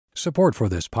Support for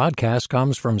this podcast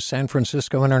comes from San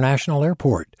Francisco International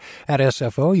Airport. At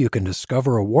SFO, you can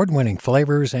discover award-winning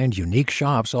flavors and unique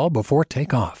shops all before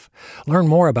takeoff. Learn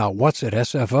more about what's at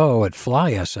SFO at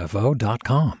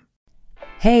flysfo.com.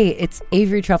 Hey, it's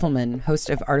Avery Trufelman,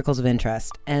 host of Articles of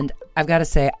Interest, and I've got to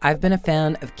say, I've been a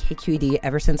fan of KQED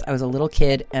ever since I was a little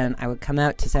kid, and I would come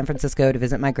out to San Francisco to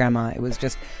visit my grandma. It was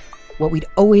just what we'd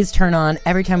always turn on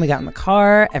every time we got in the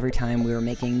car, every time we were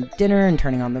making dinner and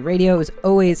turning on the radio. It was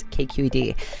always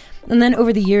KQED. And then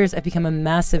over the years, I've become a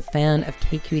massive fan of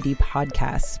KQED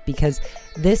podcasts because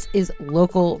this is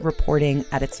local reporting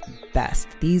at its best.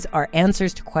 These are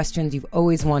answers to questions you've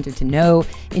always wanted to know,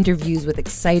 interviews with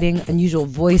exciting, unusual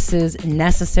voices,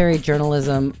 necessary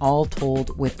journalism, all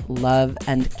told with love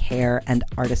and care and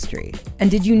artistry. And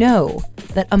did you know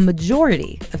that a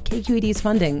majority of KQED's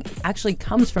funding actually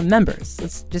comes from members?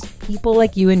 It's just people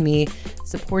like you and me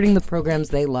supporting the programs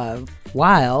they love,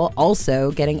 while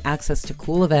also getting access to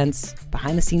cool events,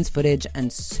 behind-the-scenes footage,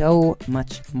 and so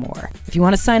much more. If you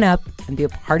want to sign up and be a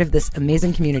part of this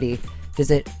amazing community,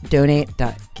 visit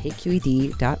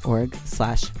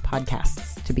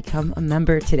donate.kqed.org/podcasts to become a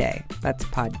member today. That's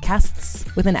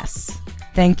podcasts with an S.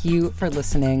 Thank you for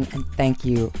listening, and thank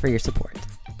you for your support.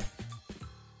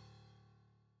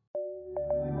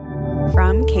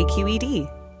 From KQED.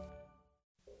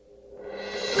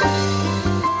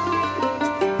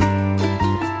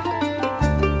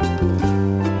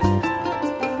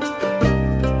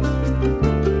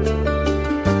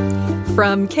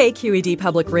 From KQED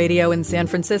Public Radio in San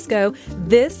Francisco,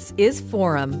 this is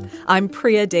Forum. I'm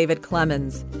Priya David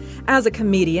Clemens. As a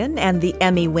comedian and the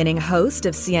Emmy-winning host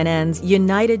of CNN's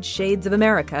United Shades of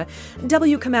America,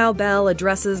 W. Kamau Bell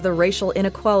addresses the racial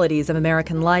inequalities of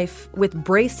American life with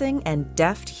bracing and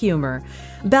deft humor.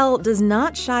 Bell does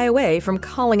not shy away from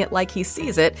calling it like he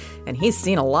sees it, and he's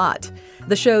seen a lot.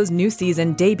 The show's new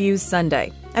season debuts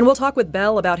Sunday, and we'll talk with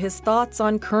Bell about his thoughts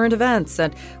on current events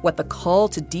and what the call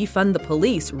to defund the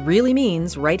police really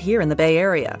means right here in the Bay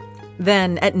Area.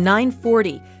 Then at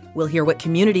 9:40, we'll hear what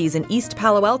communities in East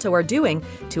Palo Alto are doing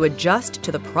to adjust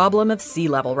to the problem of sea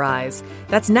level rise.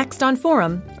 That's next on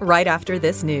Forum, right after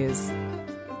this news.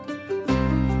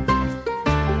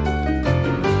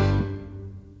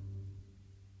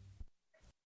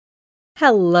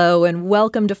 Hello and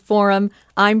welcome to Forum.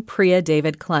 I'm Priya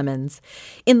David Clemens.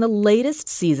 In the latest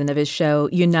season of his show,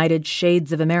 United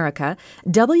Shades of America,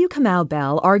 W. Kamau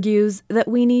Bell argues that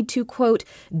we need to, quote,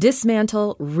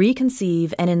 dismantle,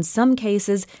 reconceive, and in some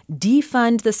cases,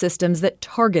 defund the systems that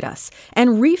target us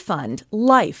and refund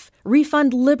life,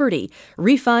 refund liberty,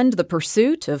 refund the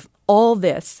pursuit of all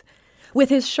this. With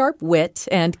his sharp wit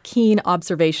and keen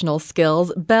observational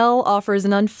skills, Bell offers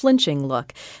an unflinching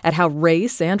look at how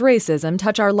race and racism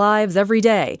touch our lives every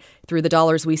day, through the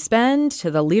dollars we spend to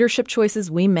the leadership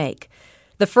choices we make.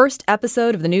 The first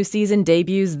episode of the new season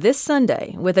debuts this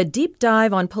Sunday with a deep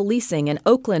dive on policing in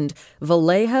Oakland,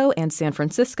 Vallejo, and San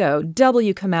Francisco.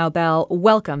 W. Kamau Bell,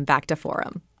 welcome back to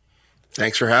Forum.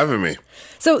 Thanks for having me.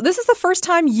 So this is the first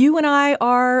time you and I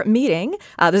are meeting.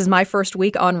 This is my first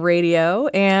week on radio.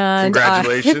 And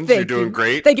congratulations. You're doing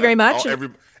great. Thank you very much.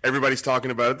 Everybody's talking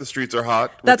about it. The streets are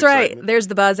hot. That's right. There's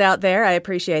the buzz out there. I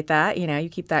appreciate that. You know, you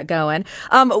keep that going.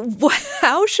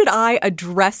 How should I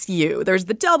address you? There's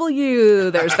the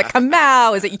W. There's the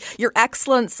Kamau. Is it Your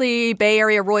Excellency, Bay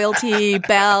Area royalty,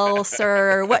 Bell,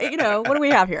 sir? What do we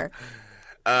have here?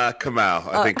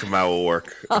 Kamau. I think Kamau will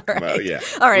work. All Kamau, right. yeah.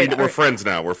 All right. We're friends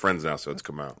now. We're friends now, so it's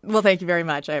Kamau. Well, thank you very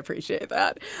much. I appreciate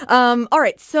that. All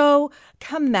right. So,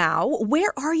 Kamau,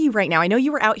 where are you right now? I know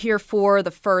you were out here for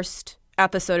the first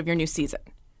episode of your new season.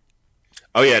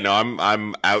 Oh yeah, no,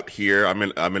 I'm out here. I'm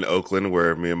in Oakland,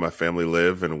 where me and my family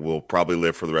live, and we'll probably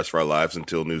live for the rest of our lives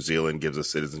until New Zealand gives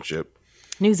us citizenship.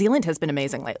 New Zealand has been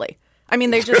amazing lately. I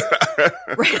mean, they just.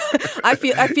 I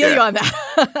feel you on that.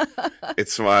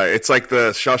 It's like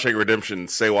the Shawshank Redemption.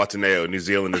 Say Wataneo. New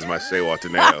Zealand is my Say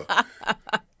Wataneo.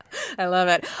 I love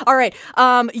it. All right.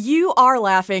 You are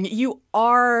laughing. You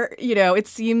are, it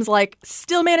seems like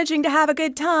still managing to have a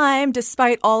good time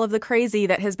despite all of the crazy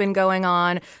that has been going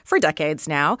on for decades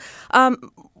now.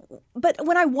 But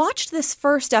when I watched this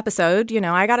first episode,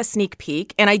 I got a sneak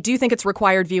peek, and I do think it's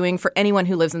required viewing for anyone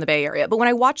who lives in the Bay Area. But when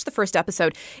I watched the first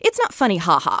episode, it's not funny,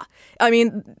 haha. I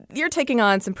mean, you're taking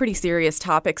on some pretty serious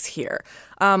topics here.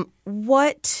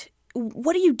 What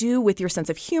do you do with your sense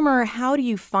of humor? How do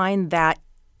you find that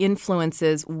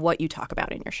influences what you talk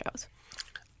about in your shows?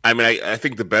 I mean, I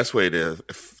think the best way to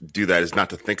do that is not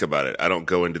to think about it. I don't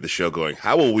go into the show going,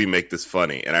 how will we make this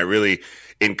funny? And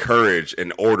encourage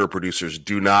and order producers,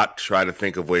 do not try to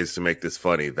think of ways to make this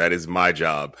funny. That is my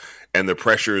job. And the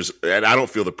pressures, and I don't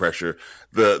feel the pressure.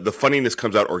 The funniness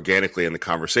comes out organically in the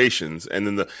conversations, and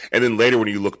then later when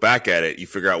you look back at it, you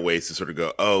figure out ways to sort of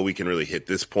go, oh, we can really hit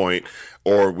this point,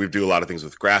 or we do a lot of things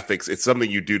with graphics. It's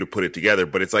something you do to put it together,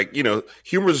 but it's like,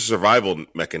 humor is a survival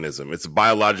mechanism. It's a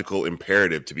biological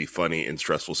imperative to be funny in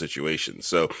stressful situations.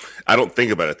 So I don't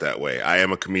think about it that way. I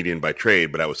am a comedian by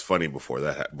trade, but I was funny before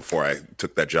I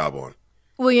took that job on.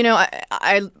 Well,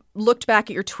 I looked back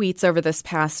at your tweets over this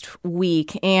past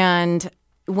week, and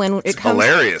when it comes,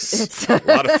 hilarious. It's a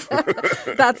lot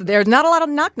of there's not a lot of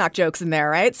knock jokes in there,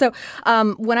 right? So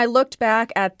when I looked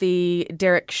back at the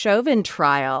Derek Chauvin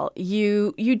trial,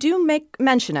 you do make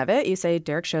mention of it. You say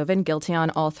Derek Chauvin guilty on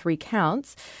all 3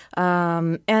 counts,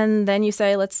 and then you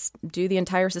say let's do the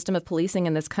entire system of policing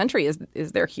in this country.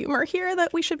 Is there humor here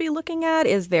that we should be looking at?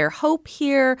 Is there hope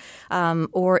here,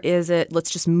 or is it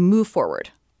let's just move forward?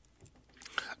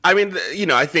 I mean,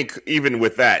 I think even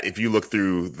with that, if you look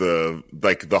through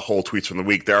the whole tweets from the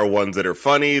week, there are ones that are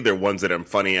funny. There are ones that I'm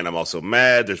funny and I'm also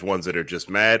mad. There's ones that are just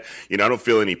mad. I don't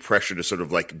feel any pressure to sort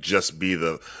of just be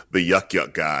the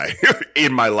yuck guy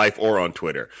in my life or on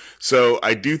Twitter. So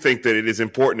I do think that it is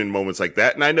important in moments like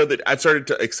that. And I know that I've started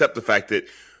to accept the fact that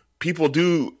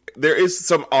there is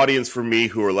some audience for me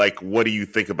who are like, what do you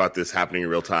think about this happening in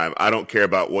real time? I don't care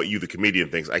about what you, the comedian,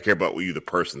 thinks. I care about what you, the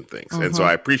person, thinks. And so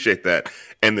I appreciate that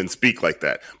and then speak like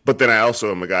that. But then I also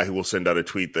am a guy who will send out a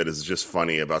tweet that is just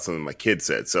funny about something my kid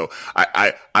said. So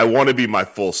I want to be my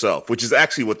full self, which is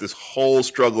actually what this whole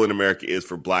struggle in America is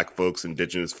for Black folks,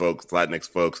 Indigenous folks, Latinx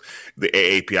folks, the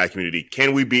AAPI community.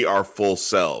 Can we be our full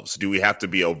selves? Do we have to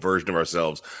be a version of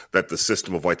ourselves that the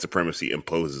system of white supremacy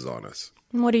imposes on us?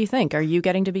 What do you think? Are you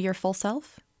getting to be your full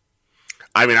self?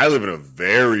 I mean, I live in a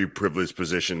very privileged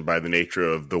position by the nature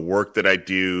of the work that I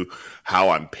do, how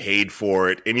I'm paid for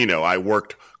it. And, I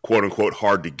worked, quote unquote,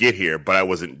 hard to get here, but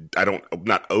I'm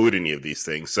not owed any of these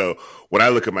things. So when I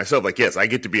look at myself, yes, I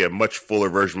get to be a much fuller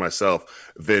version of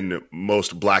myself than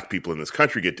most Black people in this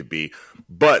country get to be.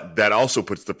 But that also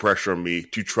puts the pressure on me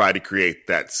to try to create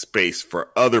that space for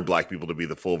other Black people to be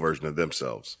the full version of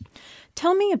themselves.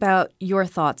 Tell me about your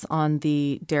thoughts on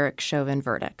the Derek Chauvin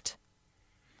verdict.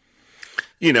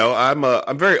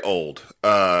 I'm very old.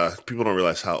 People don't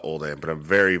realize how old I am, but I'm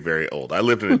very, very old. I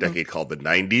lived in a decade called the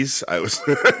 90s. I was,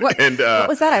 what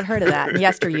was that? I've heard of that.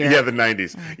 Yesteryear. Yeah, the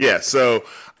 90s. Yeah, so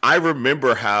I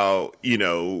remember how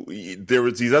there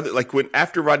was these other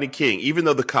after Rodney King, even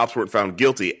though the cops weren't found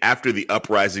guilty, after the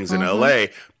uprisings in L.A.,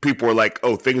 people were like,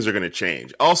 "Oh, things are going to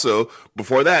change." Also,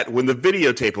 before that, when the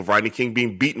videotape of Rodney King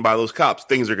being beaten by those cops,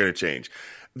 things are going to change.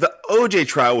 The OJ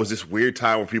trial was this weird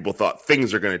time where people thought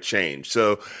things are going to change.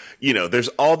 So, there's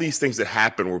all these things that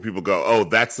happen where people go, oh,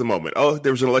 that's the moment. Oh,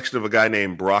 there was an election of a guy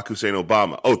named Barack Hussein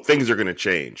Obama. Oh, things are going to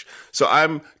change. So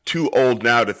I'm too old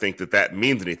now to think that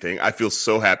means anything. I feel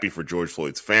so happy for George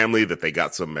Floyd's family that they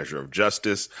got some measure of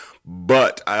justice.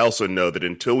 But I also know that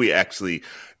until we actually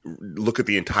look at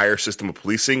the entire system of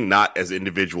policing, not as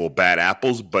individual bad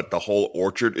apples, but the whole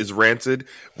orchard is rancid,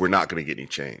 we're not going to get any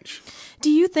change. Do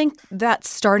you think that's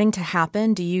starting to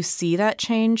happen? Do you see that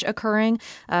change occurring,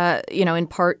 in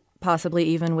part possibly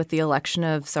even with the election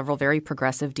of several very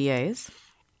progressive DAs?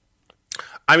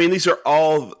 I mean, these are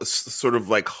all sort of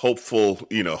hopeful,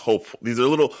 these are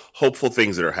little hopeful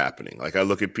things that are happening. I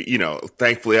look at,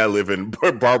 thankfully I live in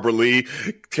Barbara Lee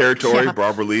territory. Yeah.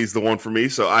 Barbara Lee's the one for me.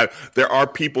 So there are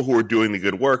people who are doing the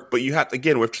good work, but we have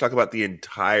to talk about the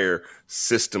entire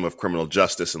system of criminal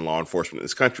justice and law enforcement in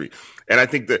this country. And I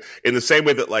think that in the same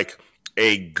way that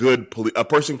a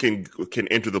person can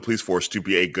enter the police force to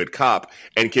be a good cop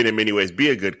and can in many ways be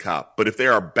a good cop. But if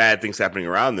there are bad things happening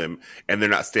around them and they're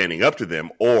not standing up to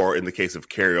them, or in the case of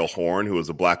Cariel Horn, who was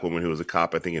a Black woman who was a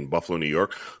cop, I think in Buffalo, New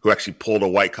York, who actually pulled a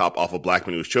white cop off a Black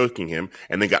man who was choking him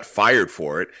and then got fired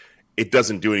for it, it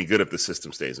doesn't do any good if the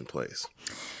system stays in place.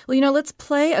 Well, let's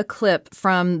play a clip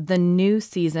from the new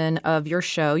season of your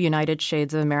show, United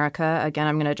Shades of America. Again,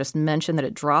 I'm going to just mention that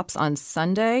it drops on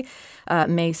Sunday,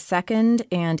 May 2nd,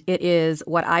 and it is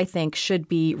what I think should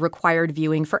be required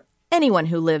viewing for anyone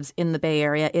who lives in the Bay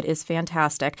Area. It is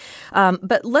fantastic.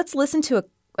 But let's listen to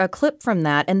a clip from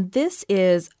that. And this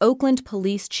is Oakland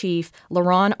Police Chief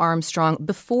LaRon Armstrong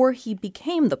before he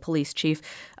became the police chief,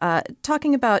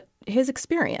 talking about his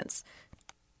experience.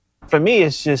 For me,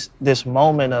 it's just this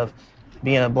moment of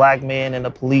being a Black man in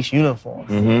a police uniform,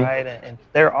 right? And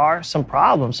there are some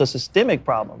problems, some systemic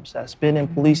problems that's been in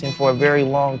policing for a very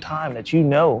long time that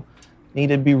need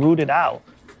to be rooted out.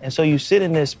 And so you sit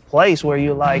in this place where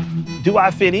you're like, do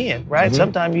I fit in, right?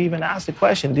 Sometimes you even ask the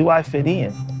question, do I fit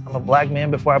in? I'm a black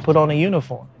man before I put on a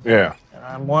uniform. Yeah. And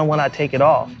I'm one when I take it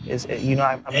off.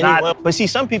 I'm not. But see,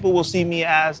 some people will see me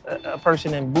as a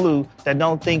person in blue that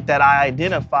don't think that I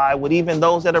identify with even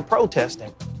those that are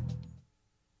protesting.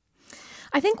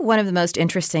 I think one of the most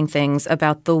interesting things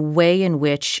about the way in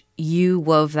which you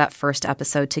wove that first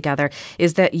episode together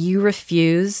is that you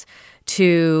refuse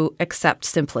to accept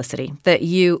simplicity, that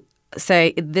you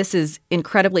say this is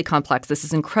incredibly complex, this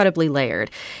is incredibly layered.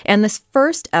 And this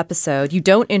first episode, you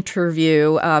don't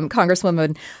interview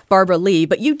Congresswoman Barbara Lee,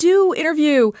 but you do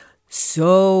interview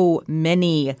so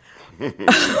many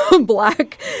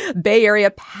Black Bay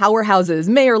Area powerhouses: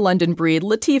 Mayor London Breed,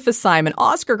 Latifah Simon,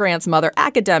 Oscar Grant's mother,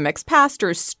 academics,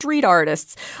 pastors, street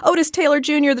artists, Otis Taylor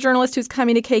Jr., the journalist who's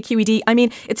coming to KQED. I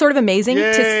mean, it's sort of amazing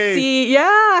to see,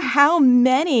 how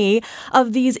many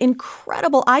of these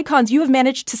incredible icons you have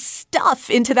managed to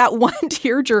stuff into that one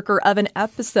tearjerker of an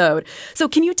episode. So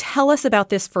can you tell us about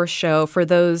this first show for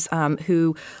those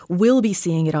who will be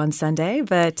seeing it on Sunday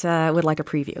but would like a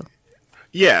preview?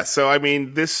 Yeah, so I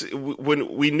mean,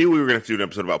 when we knew we were going to do an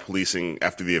episode about policing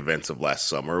after the events of last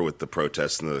summer with the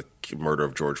protests and the murder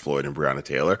of George Floyd and Breonna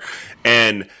Taylor,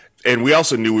 and we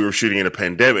also knew we were shooting in a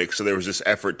pandemic, so there was this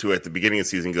effort to, at the beginning of the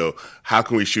season, go, how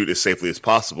can we shoot as safely as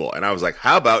possible? And I was like,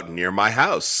 how about near my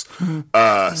house?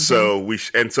 So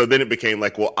then it became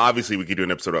like, well, obviously we could do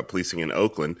an episode about policing in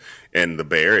Oakland and the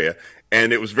Bay Area.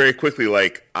 And it was very quickly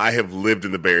like, I have lived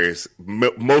in the Bay Area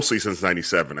mostly since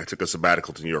 97. I took a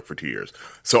sabbatical to New York for 2 years.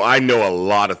 So I know a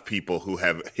lot of people who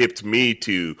have hipped me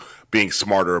to being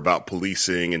smarter about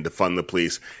policing and defund the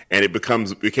police. And it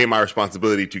became my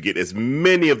responsibility to get as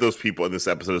many of those people in this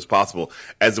episode as possible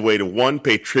as a way to, one,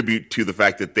 pay tribute to the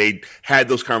fact that they had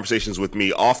those conversations with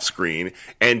me off screen,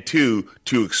 and two,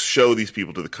 to show these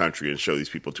people to the country and show these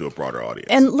people to a broader audience.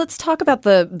 And let's talk about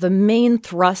the main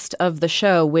thrust of the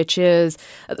show, which is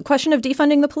the question of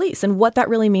defunding the police and what that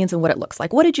really means and what it looks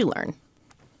like. What did you learn?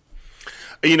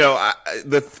 You know,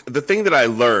 the thing that I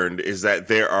learned is that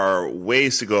there are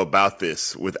ways to go about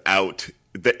this without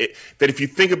that if you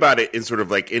think about it in sort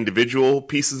of like individual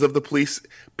pieces of the police,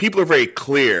 people are very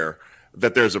clear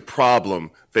that there's a problem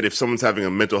that if someone's having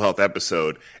a mental health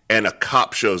episode and a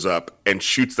cop shows up and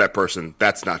shoots that person,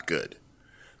 that's not good.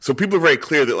 So people are very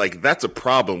clear that, like, that's a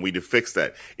problem. We need to fix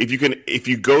that. If you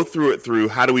go through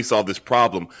how do we solve this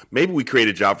problem? Maybe we create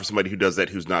a job for somebody who does that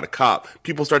who's not a cop.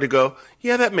 People start to go,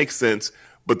 yeah, that makes sense.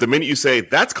 But the minute you say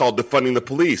that's called defunding the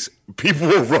police, people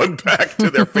will run back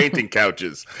to their fainting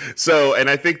couches. So,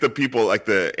 and I think the people like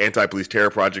the Anti-Police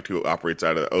Terror Project, who operates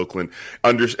out of Oakland,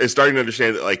 is starting to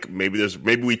understand that, like, maybe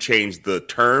we changed the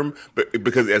term, but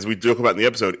because as we joke about in the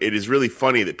episode, it is really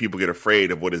funny that people get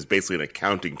afraid of what is basically an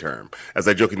accounting term. As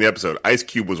I joke in the episode, Ice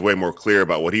Cube was way more clear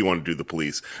about what he wanted to do to the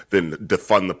police than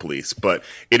defund the police. But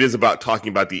it is about talking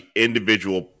about the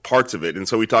individual parts of it. And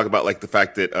so we talk about, like, the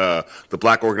fact that the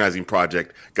Black Organizing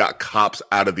Project got cops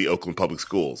out of the Oakland public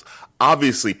schools.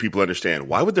 Obviously, people understand,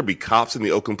 why would there be cops in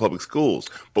the Oakland public schools?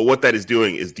 But what that is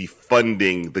doing is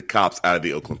defunding the cops out of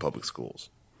the Oakland public schools.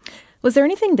 Was there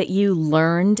anything that you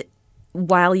learned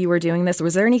while you were doing this?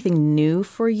 Was there anything new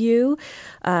for you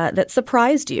that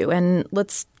surprised you? And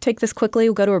let's take this quickly.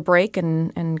 We'll go to a break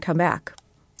and come back.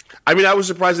 I mean, I was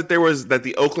surprised that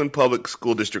the Oakland Public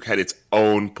School District had its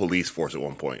own police force at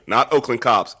one point. Not Oakland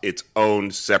cops, its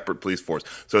own separate police force.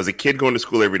 So as a kid going to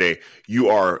school every day, you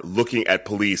are looking at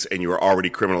police and you are already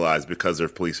criminalized because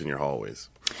there's police in your hallways.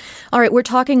 All right, we're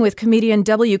talking with comedian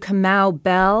W. Kamau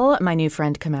Bell, my new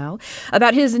friend Kamau,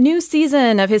 about his new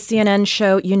season of his CNN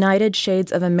show, United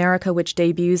Shades of America, which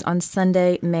debuts on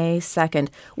Sunday, May 2nd.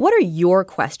 What are your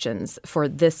questions for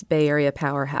this Bay Area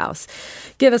powerhouse?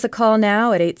 Give us a call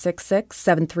now at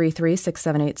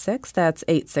 866-733-6786. That's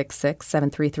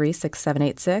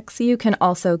 866-733-6786. You can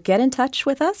also get in touch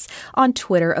with us on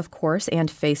Twitter, of course,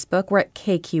 and Facebook. We're at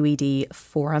KQED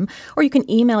Forum. Or you can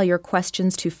email your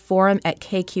questions to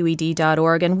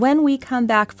forum@KQED.org. And when we come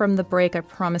back from the break, I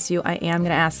promise you I am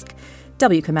going to ask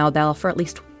W. Kamau Bell for at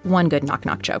least one good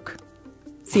knock-knock joke.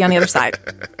 See you on the other side.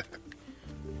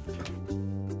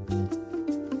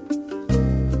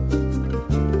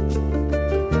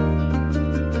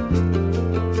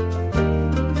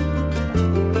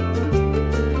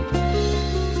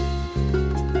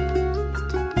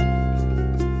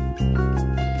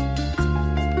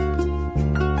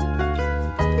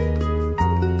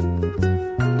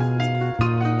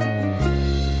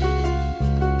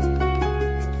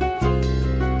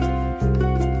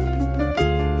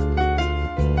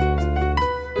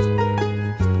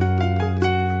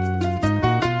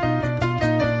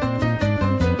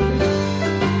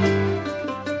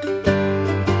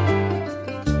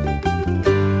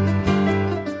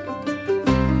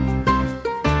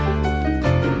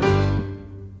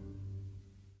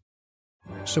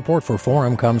 Support for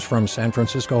Forum comes from San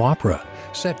Francisco Opera.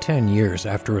 Set 10 years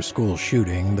after a school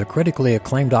shooting, the critically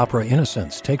acclaimed opera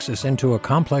Innocence takes us into a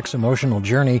complex emotional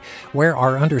journey where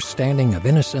our understanding of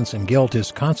innocence and guilt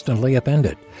is constantly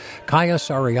upended. Kaya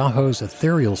Sariaho's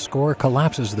ethereal score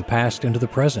collapses the past into the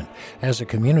present as a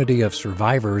community of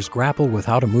survivors grapple with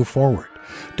how to move forward.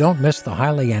 Don't miss the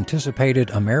highly anticipated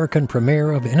American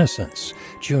premiere of Innocence,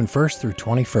 June 1st through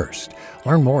 21st.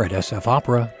 Learn more at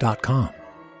sfopera.com.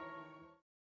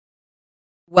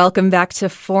 Welcome back to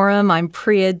Forum. I'm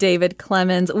Priya David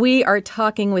Clemens. We are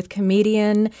talking with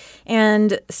comedian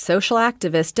and social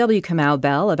activist W. Kamau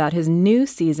Bell about his new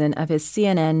season of his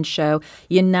CNN show,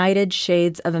 United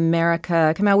Shades of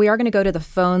America. Kamau, we are going to go to the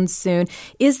phones soon.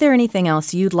 Is there anything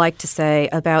else you'd like to say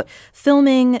about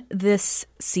filming this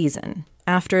season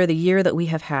after the year that we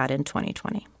have had in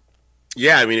 2020?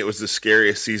 Yeah, I mean, it was the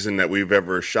scariest season that we've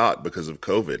ever shot because of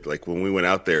COVID. Like, when we went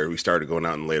out there, we started going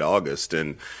out in late August,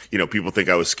 and, you know, people think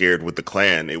I was scared with the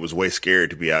Klan. It was way scary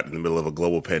to be out in the middle of a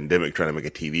global pandemic trying to make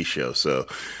a TV show. So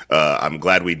I'm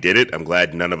glad we did it. I'm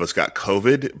glad none of us got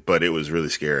COVID, but it was really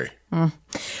scary.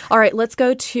 All right, let's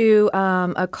go to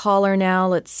a caller now.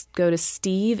 Let's go to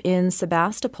Steve in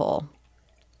Sebastopol.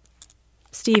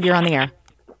 Steve, you're on the air.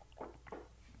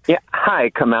 Yeah. Hi,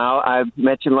 Kamau. I've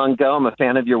met you long ago. I'm a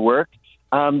fan of your work.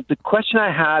 The question I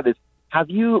have is,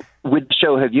 with the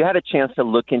show, have you had a chance to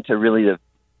look into really the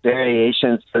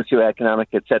variations, socioeconomic,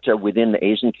 et cetera, within the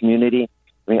Asian community?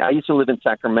 I mean, I used to live in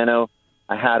Sacramento.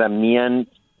 I had a Mian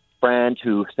friend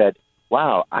who said,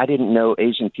 wow, I didn't know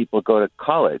Asian people go to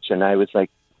college. And I was like,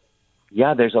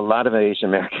 yeah, there's a lot of Asian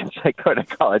Americans that go to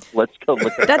college. Let's go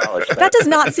look at college. That does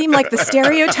not seem like the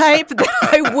stereotype that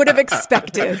I would have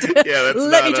expected. Yeah,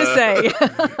 Let me just say.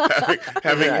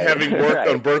 having worked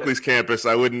on Berkeley's campus,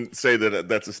 I wouldn't say that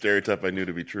that's a stereotype I knew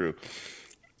to be true.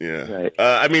 Yeah. Right.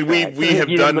 I mean, we have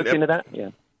you done... looked into that?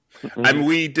 Yeah. Mm-hmm. I mean,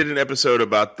 we did an episode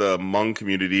about the Hmong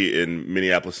community in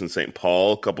Minneapolis and St.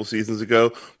 Paul a couple seasons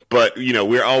ago. But, you know,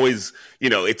 we're always, you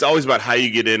know, it's always about how you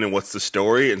get in and what's the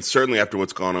story. And certainly after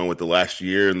what's gone on with the last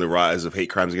year and the rise of hate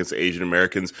crimes against Asian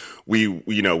Americans,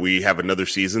 we have another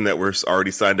season that we're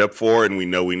already signed up for, and we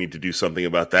know we need to do something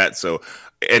about that. So,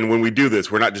 and when we do this,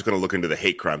 we're not just going to look into the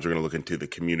hate crimes. We're going to look into the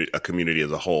community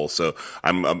as a whole. So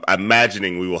I'm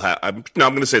imagining we will have, I'm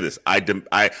going to say this. I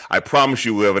promise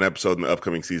you we'll have an episode in the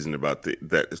upcoming season about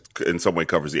that in some way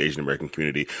covers the Asian American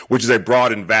community, which is a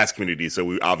broad and vast community. So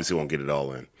we obviously won't get it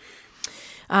all in.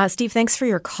 Steve, thanks for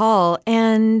your call.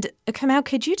 And Kamau,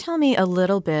 could you tell me a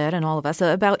little bit, and all of us,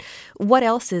 about what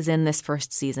else is in this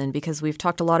first season? Because we've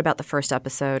talked a lot about the first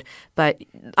episode, but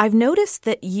I've noticed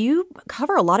that you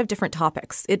cover a lot of different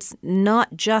topics. It's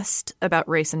not just about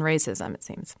race and racism, it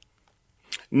seems.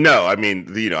 No, I mean,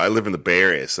 you know, I live in the Bay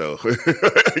Area, so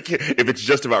if it's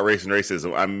just about race and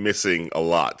racism, I'm missing a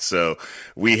lot. So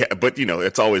but you know,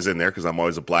 it's always in there because I'm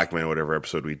always a black man, whatever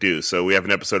episode we do. So we have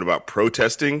an episode about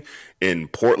protesting in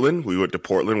Portland. We went to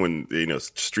Portland when, you know,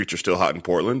 streets are still hot in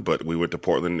Portland, but we went to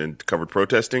Portland and covered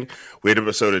protesting. We had an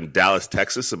episode in Dallas,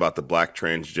 Texas about the black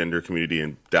transgender community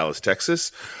in Dallas,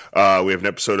 Texas. We have an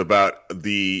episode about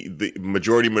the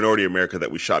majority minority America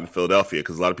that we shot in Philadelphia,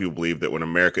 because a lot of people believe that when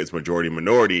America is majority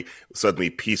minority, suddenly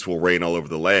peace will reign all over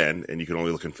the land, and you can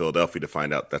only look in Philadelphia to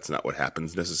find out that's not what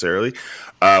happens necessarily.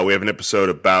 We have an episode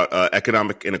about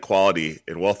economic inequality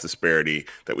and wealth disparity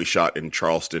that we shot in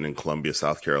Charleston and Columbia,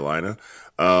 South Carolina.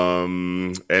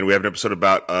 And we have an episode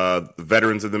about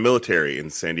veterans of the military in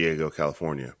San Diego,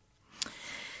 California.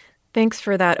 Thanks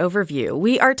for that overview.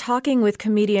 We are talking with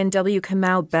comedian W.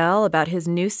 Kamau Bell about his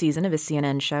new season of his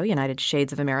CNN show, United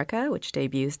Shades of America, which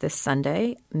debuts this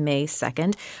Sunday, May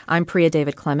 2nd. I'm Priya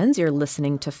David Clemens. You're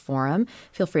listening to Forum.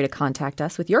 Feel free to contact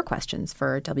us with your questions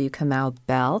for W. Kamau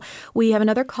Bell. We have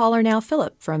another caller now,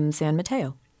 Philip from San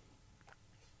Mateo.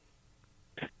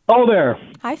 Oh, there.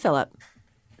 Hi, Philip.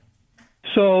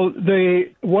 So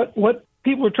what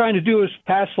people are trying to do is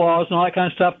pass laws and all that kind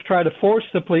of stuff to try to force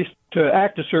the police to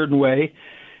act a certain way.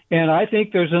 And I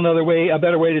think there's another way, a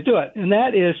better way to do it. And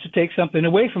that is to take something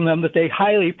away from them that they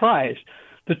highly prize.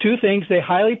 The two things they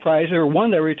highly prize are,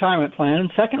 one, their retirement plan,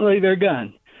 and secondly, their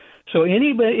gun. So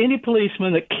any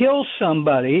policeman that kills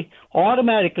somebody,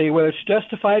 automatically, whether it's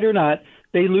justified or not,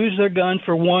 they lose their gun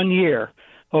for 1 year.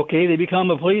 Okay, they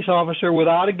become a police officer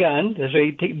without a gun, as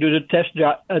they do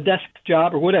a desk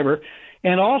job or whatever.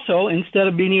 And also, instead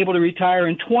of being able to retire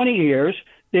in 20 years,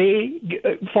 they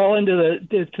fall into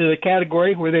the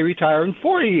category where they retire in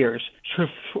 40 years.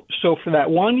 So for that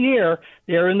 1 year,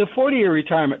 they're in the 40-year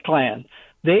retirement plan.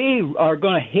 They are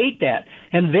going to hate that,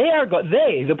 and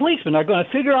the policemen, are going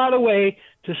to figure out a way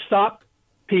to stop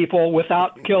people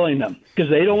without killing them, because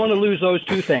they don't want to lose those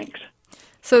two things.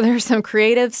 So there's some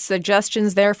creative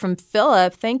suggestions there from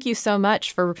Philip. Thank you so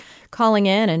much for calling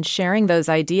in and sharing those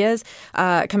ideas.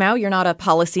 Kamau, you're not a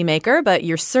policymaker, but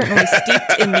you're certainly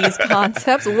steeped in these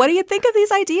concepts. What do you think of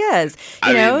these ideas?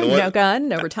 No gun,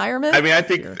 no retirement. I mean, I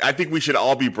think we should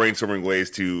all be brainstorming ways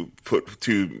to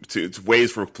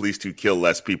ways for police to kill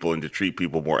less people and to treat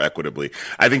people more equitably.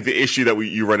 I think the issue that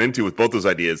you run into with both those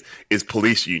ideas is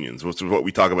police unions, which is what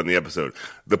we talk about in the episode.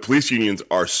 The police unions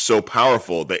are so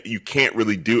powerful that you can't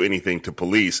really do anything to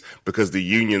police because the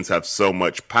unions have so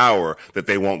much power that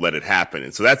they won't let it happen.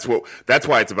 And so that's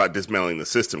why it's about dismantling the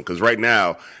system. Because right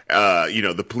now,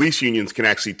 the police unions can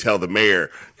actually tell the mayor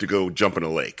to go jump in a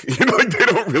lake. They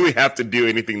don't really have to do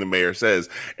anything the mayor says.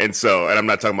 And I'm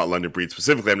not talking about London Breed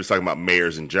specifically. I'm just talking about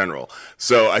mayors in general.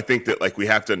 So I think that we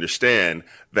have to understand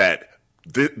that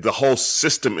the whole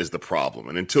system is the problem.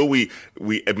 And until we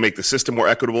make the system more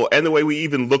equitable and the way we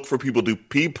even look for people to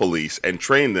be police and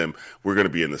train them, we're going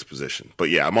to be in this position. But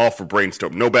yeah, I'm all for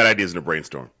brainstorm. No bad ideas in a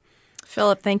brainstorm.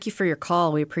 Philip, thank you for your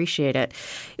call. We appreciate it.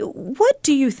 What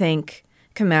do you think,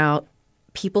 Kamau,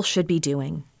 people should be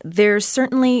doing? There's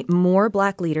certainly more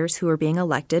black leaders who are being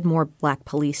elected, more black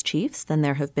police chiefs than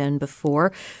there have been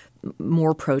before,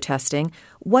 more protesting.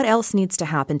 What else needs to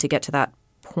happen to get to that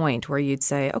point where you'd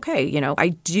say, okay,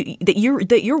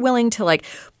 that you're willing to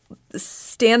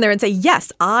stand there and say,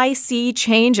 yes, I see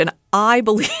change and I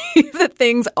believe that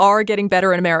things are getting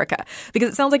better in America? Because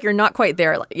it sounds like you're not quite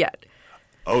there yet.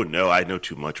 Oh, no, I know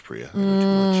too much, Priya. I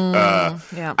know too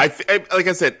much. Yeah. Like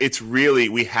I said, it's really,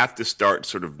 we have to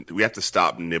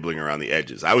stop nibbling around the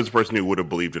edges. I was a person who would have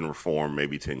believed in reform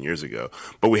maybe 10 years ago,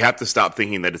 but we have to stop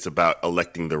thinking that it's about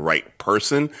electing the right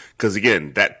person. Because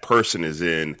again, that person is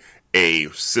in a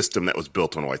system that was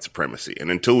built on white supremacy.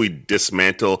 And until we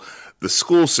dismantle the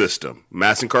school system,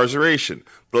 mass incarceration,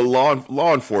 the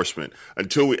law enforcement,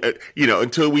 until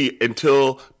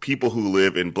people who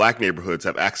live in black neighborhoods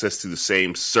have access to the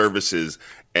same services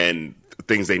and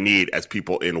things they need as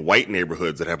people in white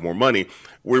neighborhoods that have more money,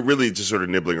 we're really just sort of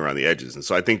nibbling around the edges. And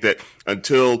so I think that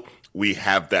until we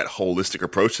have that holistic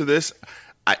approach to this,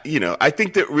 I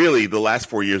think that really the last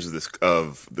 4 years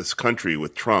of this country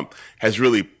with Trump has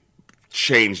really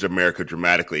changed America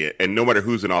dramatically. And no matter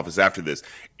who's in office after this,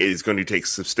 it is going to take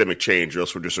systemic change, or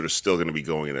else we're just sort of still going to be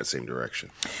going in that same direction.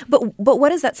 But what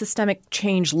does that systemic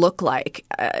change look like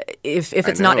if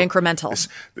it's not incremental?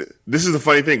 This is the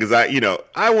funny thing, because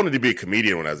I wanted to be a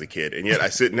comedian when I was a kid, and yet I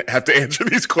sit and have to answer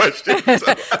these questions.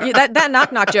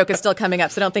 that knock joke is still coming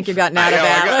up, so don't think you've gotten out of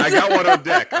that. I got one on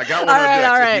deck. All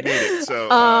right. If you need it. So,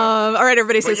 all right,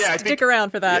 everybody, so stick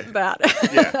around for that.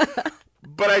 Yeah.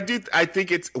 But I think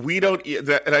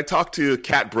and I talked to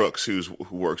Kat Brooks, who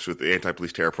works with the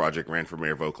Anti-Police Terror Project, ran for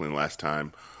mayor of Oakland last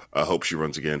time. Hope she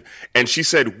runs again. And she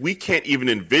said, we can't even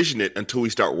envision it until we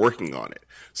start working on it.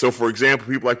 So, for example,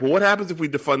 people are like, well, what happens if we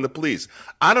defund the police?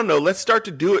 I don't know. Let's start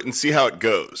to do it and see how it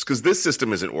goes, because this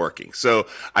system isn't working. So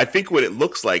I think what it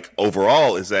looks like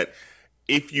overall is that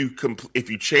if you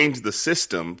change the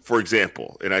system, for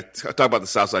example, and I talk about the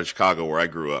South Side of Chicago where I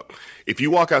grew up. If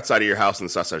you walk outside of your house in the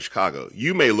South Side of Chicago,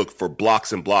 you may look for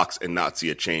blocks and blocks and not see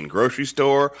a chain grocery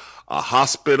store, a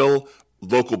hospital,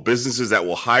 local businesses that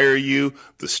will hire you.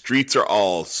 The streets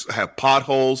have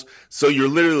potholes. So you're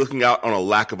literally looking out on a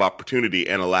lack of opportunity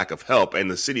and a lack of help. And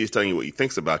the city is telling you what it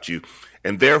thinks about you.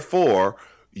 And therefore,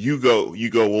 you go,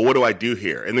 well, what do I do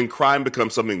here? And then crime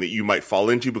becomes something that you might fall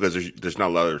into because there's not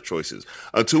a lot of other choices.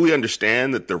 Until we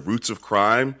understand that the roots of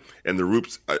crime and the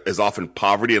roots is often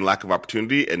poverty and lack of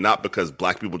opportunity, and not because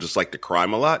black people just like to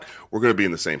crime a lot, we're going to be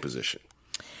in the same position.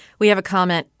 We have a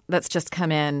comment that's just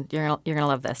come in. You're gonna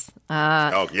love this.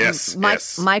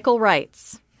 Yes. Michael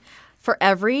writes, for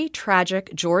every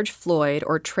tragic George Floyd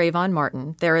or Trayvon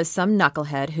Martin, there is some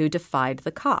knucklehead who defied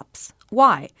the cops.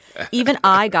 Why? Even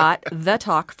I got the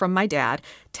talk from my dad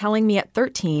telling me at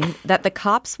 13 that the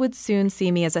cops would soon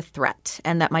see me as a threat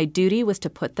and that my duty was to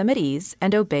put them at ease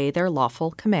and obey their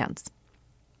lawful commands.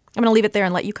 I'm going to leave it there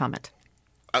and let you comment.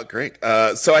 Oh, great.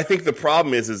 So I think the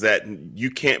problem is that you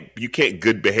can't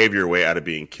good behavior your way out of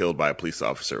being killed by a police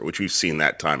officer, which we've seen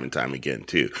that time and time again,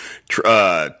 too.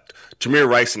 Tamir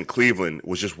Rice in Cleveland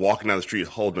was just walking down the street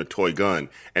holding a toy gun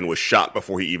and was shot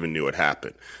before he even knew it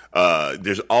happened.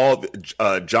 There's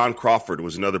John Crawford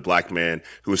was another black man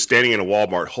who was standing in a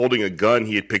Walmart holding a gun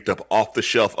he had picked up off the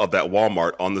shelf of that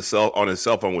Walmart on his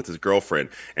cell phone with his girlfriend,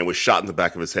 and was shot in the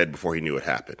back of his head before he knew it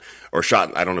happened. Or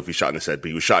shot, I don't know if he shot in his head, but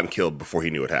he was shot and killed before he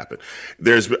knew it happened.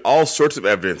 There's been all sorts of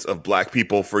evidence of black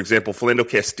people, for example, Philando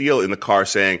Castile in the car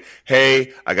saying,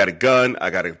 "Hey, I got a gun, I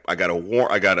got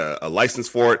a license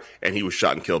for it," and he was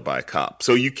shot and killed by a cop.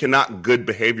 So you cannot good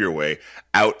behavior your way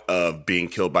out of being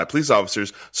killed by police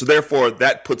officers. So therefore,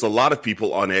 that puts a lot of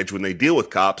people on edge when they deal with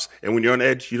cops. And when you're on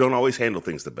edge, you don't always handle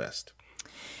things the best.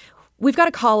 We've got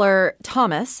a caller,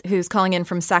 Thomas, who's calling in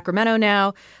from Sacramento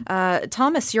now.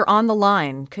 Thomas, you're on the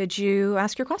line. Could you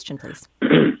ask your question, please?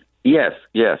 Yes.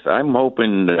 I'm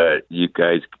hoping that you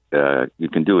guys, you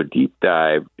can do a deep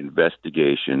dive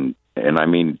investigation, and I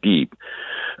mean deep.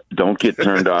 Don't get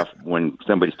turned off when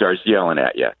somebody starts yelling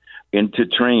at you, into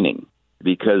training.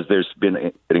 Because there's been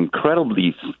an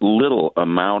incredibly little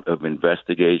amount of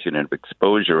investigation and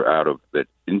exposure out of it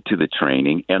into the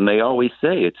training, and they always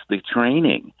say it's the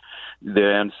training.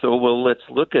 And so, well, let's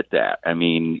look at that. I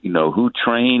mean, who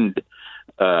trained,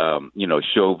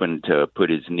 Chauvin to put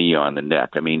his knee on the neck?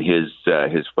 I mean, his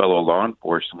fellow law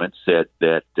enforcement said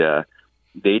that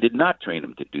they did not train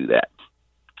him to do that.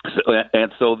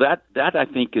 So that I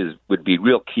think would be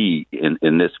real key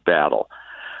in this battle.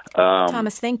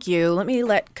 Thomas, thank you. Let me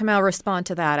let Kamau respond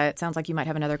to that. It sounds like you might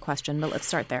have another question, but let's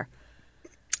start there.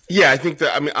 Yeah, I think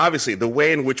that, obviously, the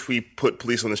way in which we put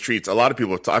police on the streets, a lot of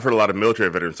people, I've heard a lot of military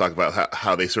veterans talk about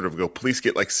how they sort of go, police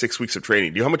get like 6 weeks of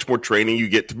training. Do you know how much more training you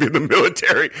get to be in the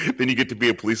military than you get to be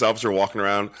a police officer walking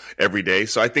around every day?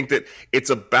 So I think that it's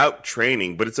about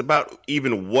training, but it's about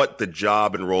even what the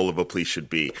job and role of a police should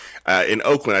be. In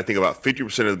Oakland, I think about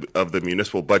 50% of the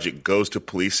municipal budget goes to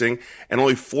policing, and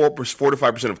only 4 to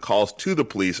 5% of calls to the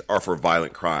police are for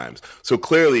violent crimes. So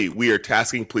clearly, we are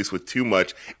tasking police with too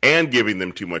much and giving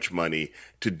them too much money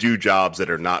to do jobs that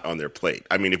are not on their plate.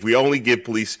 I mean, if we only give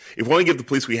the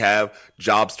police we have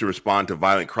jobs to respond to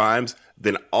violent crimes,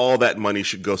 then all that money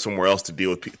should go somewhere else to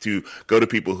go to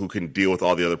people who can deal with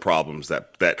all the other problems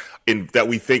that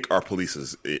we think are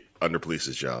under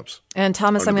police's jobs. And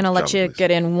Thomas, I'm going to let you get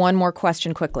in one more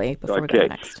question quickly before we go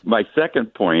next. My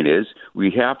second point is we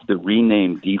have to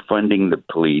rename defunding the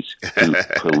police to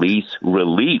police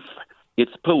relief.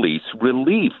 It's police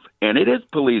relief, and it is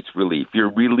police relief.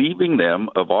 You're relieving them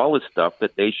of all the stuff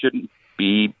that they shouldn't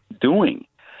be doing,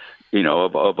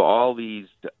 of all these,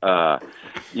 calls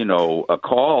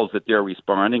that they're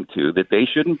responding to that they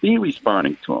shouldn't be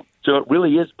responding to them. So it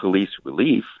really is police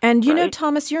relief. And,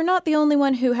 Thomas, you're not the only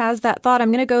one who has that thought. I'm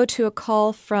going to go to a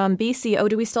call from BC. Oh,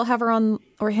 do we still have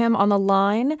him on the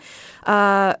line?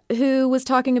 Who was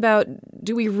talking about,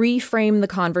 do we reframe the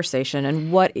conversation?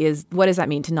 And what does that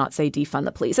mean to not say defund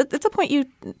the police? It's a point you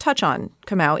touch on,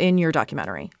 Kamau, in your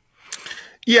documentary.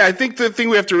 Yeah, I think the thing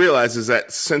we have to realize is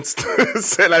that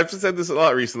and I've said this a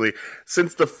lot recently,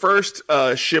 since the first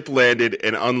ship landed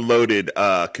and unloaded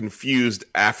confused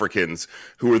Africans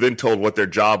who were then told what their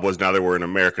job was now they were in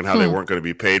America and how they weren't going to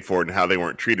be paid for it and how they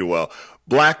weren't treated well,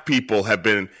 black people have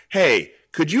been, hey,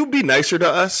 could you be nicer to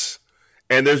us?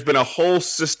 And there's been a whole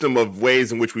system of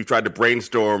ways in which we've tried to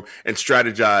brainstorm and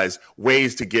strategize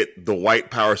ways to get the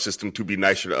white power system to be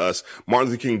nicer to us. Martin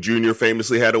Luther King Jr.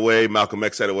 famously had a way. Malcolm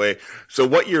X had a way. So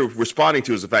what you're responding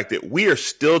to is the fact that we are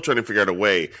still trying to figure out a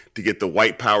way to get the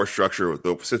white power structure,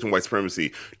 the system of white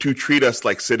supremacy, to treat us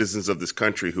like citizens of this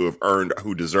country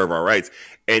who deserve our rights.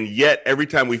 And yet, every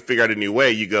time we figure out a new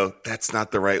way, you go, that's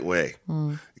not the right way.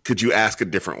 Could you ask a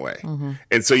different way? Mm-hmm.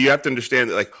 And so you have to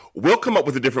understand that, we'll come up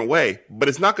with a different way, but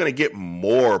it's not going to get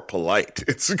more polite.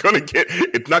 It's not going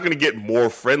to get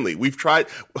more friendly. We've tried.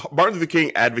 Martin Luther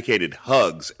King advocated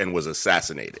hugs and was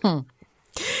assassinated.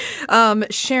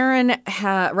 Sharon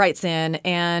writes in,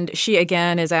 and she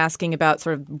again is asking about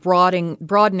sort of broadening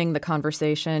the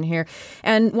conversation here,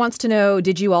 and wants to know,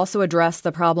 did you also address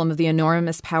the problem of the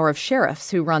enormous power of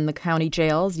sheriffs who run the county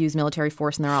jails, use military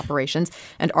force in their operations,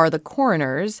 and are the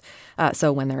coroners?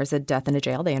 So when there is a death in a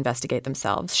jail, they investigate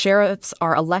themselves. Sheriffs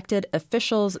are elected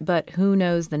officials, but who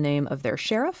knows the name of their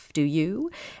sheriff? Do you?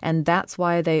 And that's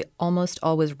why they almost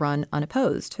always run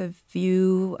unopposed. Have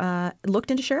you looked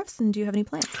into sheriffs, and do you have any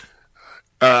plans?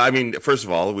 First of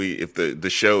all, if the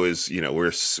show is,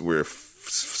 we're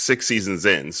 6 seasons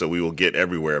in, so we will get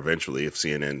everywhere eventually if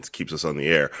CNN keeps us on the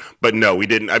air. But no, we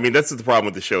didn't. That's the problem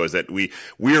with the show, is that we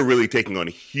are really taking on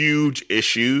huge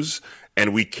issues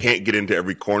and we can't get into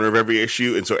every corner of every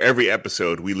issue. And so every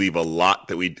episode, we leave a lot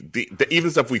that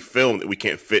even stuff we film that we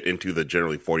can't fit into the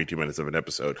generally 42 minutes of an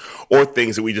episode, or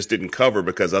things that we just didn't cover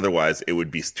because otherwise it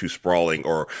would be too sprawling.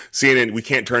 Or CNN, we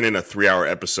can't turn in a 3-hour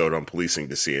episode on policing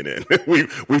to CNN.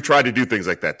 We've tried to do things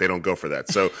like that. They don't go for that.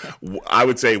 So I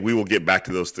would say we will get back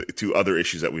to those two other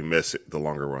issues that we miss the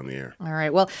longer we're on the air. All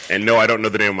right. Well, and no, I don't know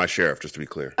the name of my sheriff, just to be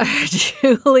clear.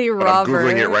 Julie Roberts.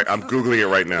 I'm Googling it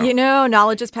right now. You know,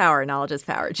 knowledge is power. Knowledge is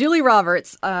power. Julie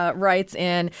Roberts writes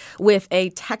in with a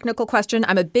technical question.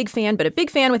 I'm a big fan, but a big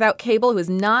fan without cable who is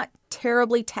not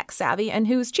terribly tech savvy and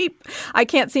who's cheap. I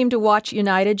can't seem to watch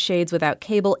United Shades without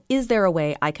cable. Is there a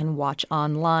way I can watch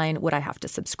online? Would I have to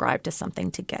subscribe to something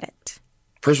to get it?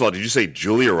 First of all, did you say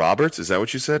Julia Roberts? Is that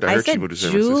what you said? I heard said she moved to San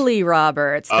Francisco. Julie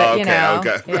Roberts. But, okay. Yeah.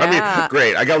 I mean,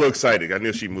 great. I got a little excited. I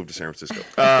knew she moved to San Francisco.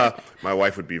 My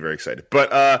wife would be very excited.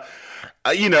 But, I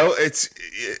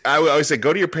always say,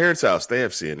 go to your parents' house. They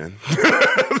have CNN.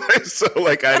 So,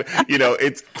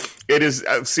 it is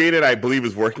CNN. I believe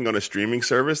is working on a streaming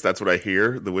service. That's what I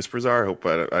hear. The whispers are. I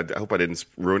hope I didn't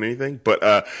ruin anything. But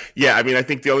I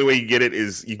think the only way you get it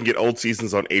is you can get old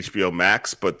seasons on HBO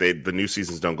Max, but the new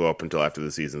seasons don't go up until after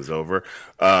the season's over.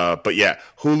 But yeah,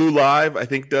 Hulu Live I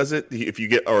think does it.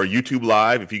 Or YouTube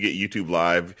Live. If you get YouTube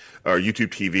Live or YouTube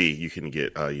TV, you can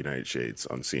get United Shades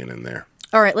on CNN there.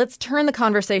 All right, let's turn the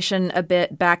conversation a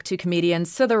bit back to comedians.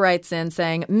 Sitha writes in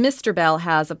saying, Mr. Bell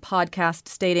has a podcast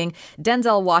stating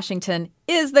Denzel Washington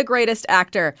is the greatest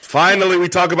actor. Finally, we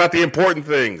talk about the important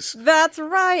things. That's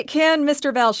right. Can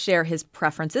Mr. Bell share his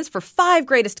preferences for 5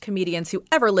 greatest comedians who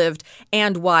ever lived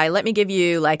and why? Let me give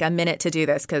you a minute to do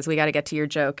this because we got to get to your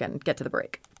joke and get to the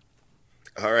break.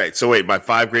 All right. So wait, my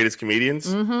 5 greatest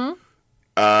comedians? Mm-hmm.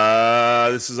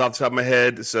 This is off the top of my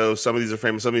head, so some of these are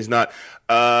famous, some of these not.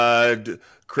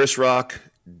 Chris Rock,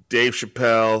 Dave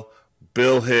Chappelle,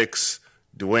 Bill Hicks,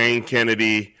 Dwayne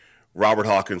Kennedy, Robert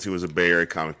Hawkins, who was a Bay Area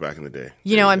comic back in the day.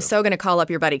 I'm so going to call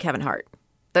up your buddy Kevin Hart.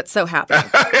 That's so happy.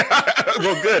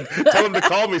 Well, good. Tell him to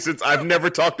call me since I've never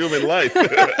talked to him in life.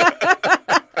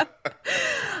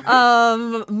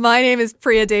 My name is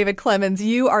Priya David Clemens.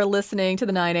 You are listening to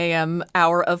the 9 a.m.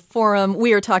 hour of Forum.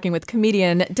 We are talking with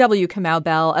comedian W. Kamau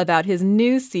Bell about his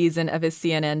new season of his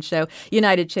CNN show,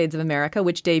 United Shades of America,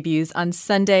 which debuts on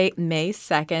Sunday, May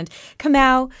 2nd.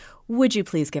 Kamau, would you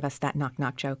please give us that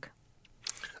knock-knock joke?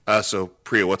 So,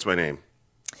 Priya, what's my name?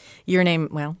 Your name,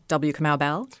 W. Kamau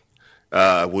Bell.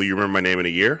 Will you remember my name in a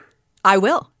year? I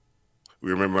will. Will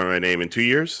you remember my name in 2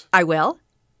 years? I will.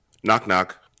 Knock,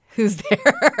 knock. Who's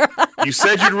there? You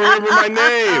said you'd remember my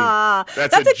name.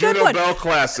 That's a Juno Bell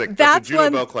classic. That's a Juno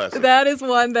Bell classic. That is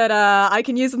one that I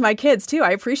can use with my kids, too.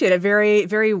 I appreciate it. Very,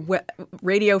 very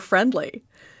radio friendly.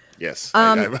 Yes.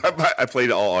 I play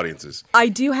to all audiences. I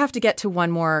do have to get to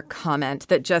one more comment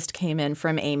that just came in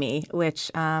from Amy, which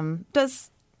does...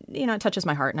 it touches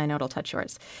my heart, and I know it'll touch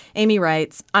yours. Amy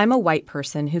writes, I'm a white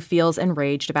person who feels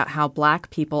enraged about how Black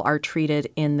people are treated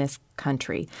in this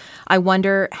country. I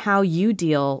wonder how you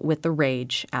deal with the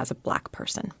rage as a Black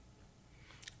person.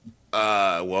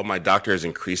 Well, my doctor has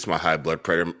increased my high blood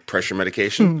pressure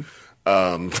medication.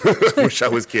 Wish I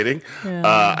was kidding.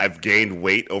 Yeah. I've gained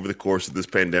weight over the course of this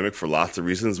pandemic for lots of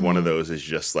reasons. One of those is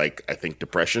just I think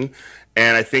depression.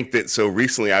 And I think that so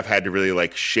recently I've had to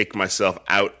really shake myself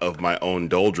out of my own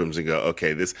doldrums and go,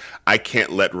 okay, I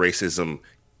can't let racism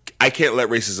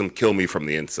kill me from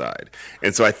the inside.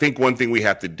 And so I think one thing we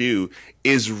have to do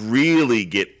is really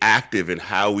get active in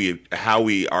how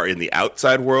we are in the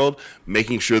outside world,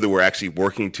 making sure that we're actually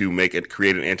working to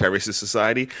create an anti-racist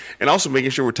society, and also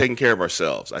making sure we're taking care of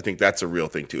ourselves. I think that's a real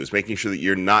thing too, is making sure that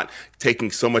you're not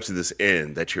taking so much of this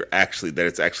in that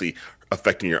it's actually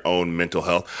affecting your own mental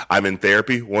health. I'm in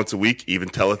therapy once a week, even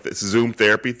Zoom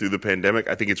therapy through the pandemic.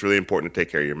 I think it's really important to take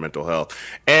care of your mental health.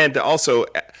 And also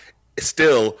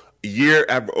still, year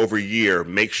over year,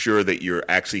 make sure that you're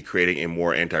actually creating a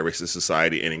more anti-racist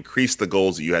society and increase the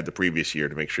goals that you had the previous year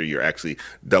to make sure you're actually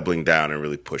doubling down and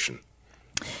really pushing.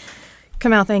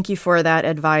 Kamau, thank you for that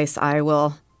advice. I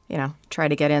will, try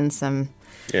to get in some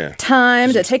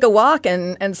time to take a walk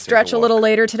and stretch a little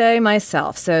later today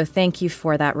myself. So thank you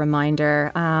for that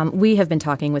reminder. We have been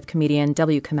talking with comedian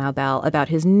W. Kamau Bell about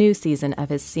his new season of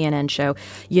his CNN show,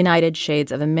 United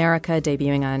Shades of America,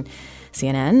 debuting on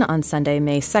CNN on Sunday,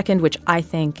 May 2nd, which I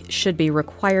think should be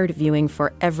required viewing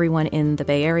for everyone in the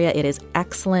Bay Area. It is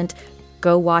excellent.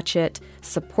 Go watch it.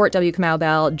 Support W. Kamau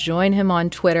Bell. Join him on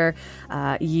Twitter.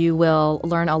 You will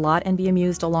learn a lot and be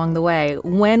amused along the way.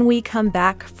 When we come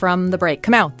back from the break,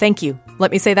 Kamau, thank you.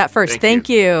 Let me say that first. Thank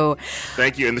you.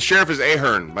 Thank you. And the sheriff is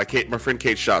Ahern. My friend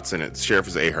Kate Schott's in it. The sheriff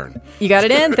is Ahern. You got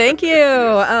it in. Thank you.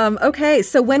 Okay,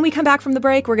 so when we come back from the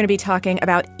break, we're going to be talking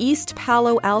about East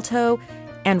Palo Alto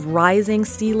and rising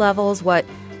sea levels, what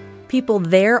people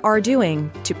there are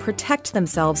doing to protect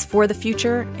themselves for the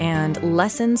future, and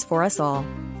lessons for us all.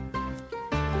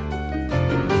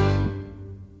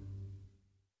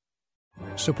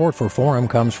 Support for Forum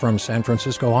comes from San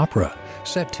Francisco Opera.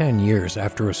 Set 10 years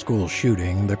after a school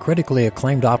shooting, the critically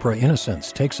acclaimed opera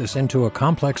Innocence takes us into a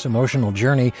complex emotional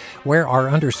journey where our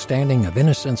understanding of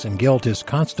innocence and guilt is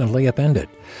constantly upended.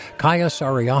 Kaya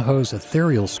Sariaho's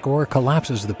ethereal score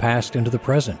collapses the past into the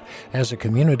present as a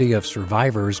community of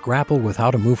survivors grapple with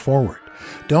how to move forward.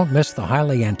 Don't miss the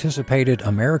highly anticipated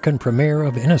American premiere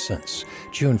of Innocence,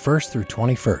 June 1st through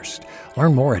 21st.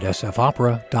 Learn more at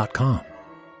sfopera.com.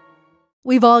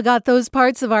 We've all got those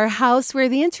parts of our house where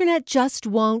the internet just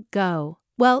won't go.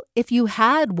 Well, if you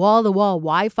had wall-to-wall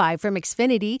Wi-Fi from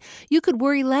Xfinity, you could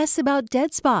worry less about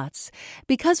dead spots.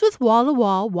 Because with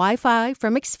wall-to-wall Wi-Fi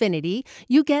from Xfinity,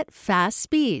 you get fast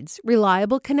speeds,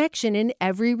 reliable connection in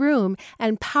every room,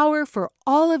 and power for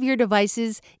all of your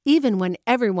devices, even when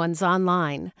everyone's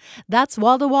online. That's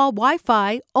wall-to-wall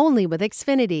Wi-Fi only with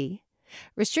Xfinity.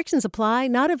 Restrictions apply,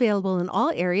 not available in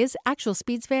all areas. Actual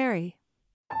speeds vary.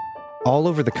 All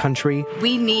over the country,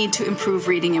 we need to improve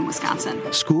reading in Wisconsin.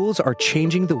 Schools are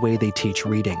changing the way they teach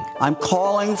reading. I'm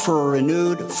calling for a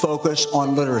renewed focus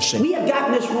on literacy. We have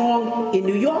gotten this wrong in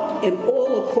New York and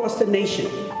all across the nation.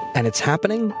 And it's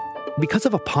happening because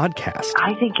of a podcast.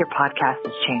 I think your podcast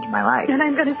has changed my life. And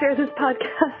I'm going to share this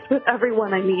podcast with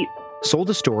everyone I meet.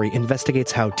 Sold a Story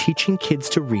investigates how teaching kids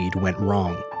to read went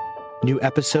wrong. New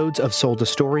episodes of Sold a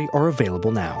Story are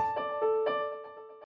available now.